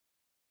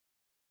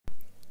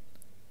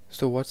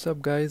So what's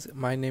up guys,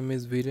 my name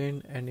is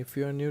Viren, and if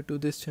you are new to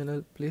this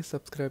channel, please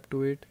subscribe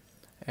to it.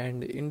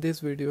 And in this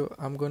video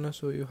I'm gonna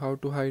show you how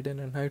to hide an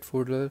unhide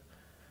folder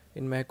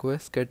in Mac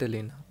OS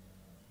Catalina.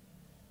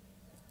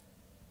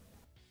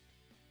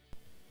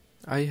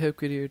 I have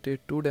created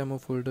two demo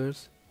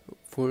folders,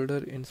 folder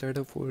inside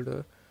a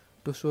folder,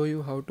 to show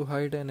you how to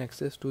hide and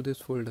access to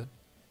this folder.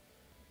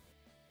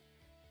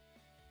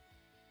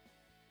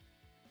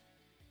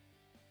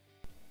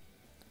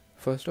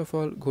 First of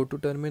all, go to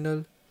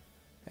terminal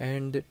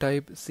and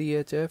type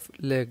chf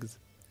legs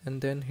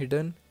and then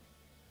hidden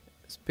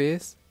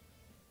space,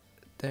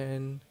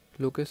 then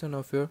location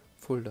of your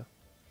folder.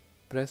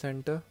 Press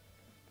enter.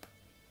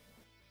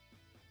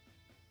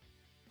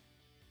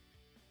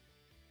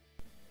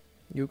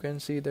 You can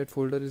see that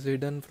folder is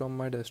hidden from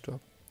my desktop,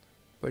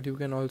 but you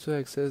can also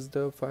access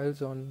the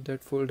files on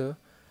that folder.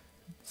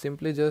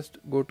 Simply just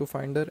go to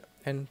Finder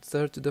and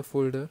search the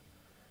folder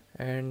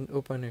and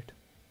open it.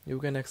 You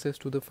can access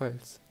to the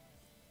files.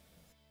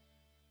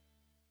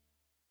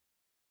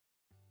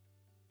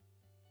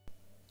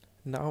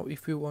 Now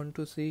if you want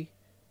to see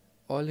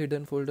all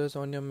hidden folders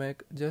on your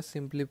Mac, just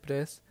simply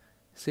press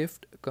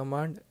Shift,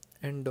 Command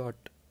and dot,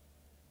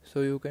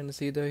 so you can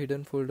see the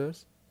hidden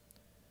folders.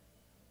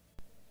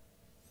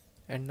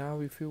 And now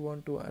if you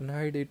want to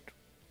unhide it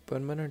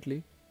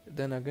permanently,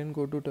 then again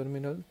go to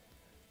terminal,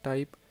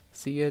 type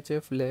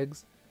chf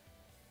legs,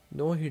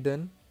 no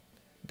hidden,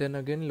 then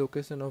again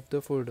location of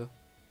the folder.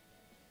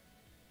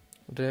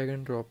 Drag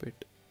and drop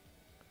it.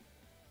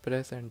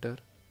 Press enter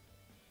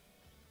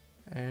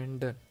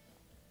and done.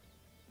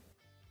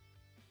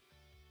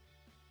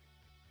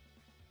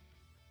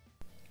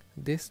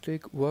 This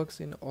trick works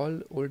in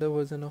all older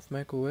version of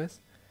Mac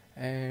OS.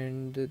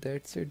 And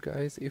that's it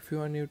guys. If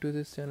you are new to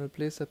this channel,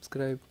 please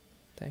subscribe.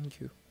 Thank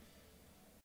you.